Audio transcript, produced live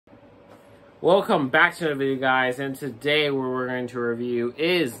Welcome back to the video, guys, and today what we're going to review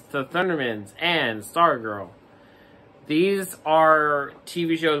is the ThunderMans and Stargirl. These are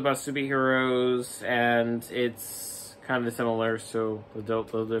TV shows about superheroes, and it's kind of similar, so a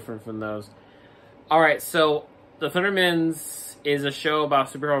little different from those. Alright, so the ThunderMans is a show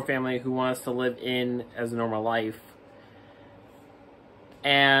about a superhero family who wants to live in as a normal life.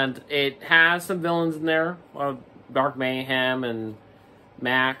 And it has some villains in there, Dark Mayhem and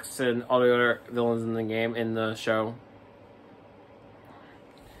Max and all the other villains in the game, in the show.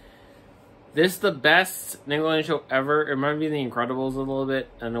 This is the best Nickelodeon show ever. It reminds me of The Incredibles a little bit,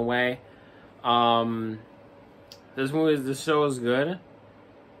 in a way. This show is good.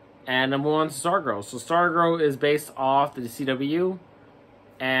 And number one is Stargirl. So Stargirl is based off the CW.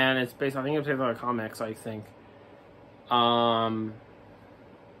 And it's based, I think it's based on the comics, I think.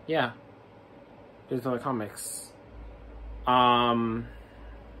 Yeah. Based on the comics.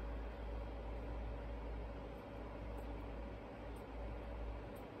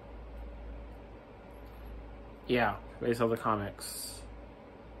 Yeah, based on the comics.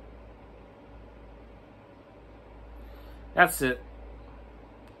 That's it.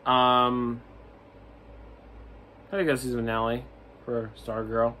 I think that's season finale for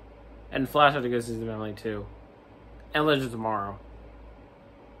Stargirl. And Flash had to go season finale too. And Legends of Tomorrow.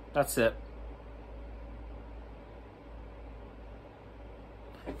 That's it.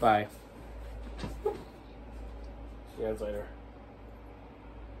 Bye. See you guys later.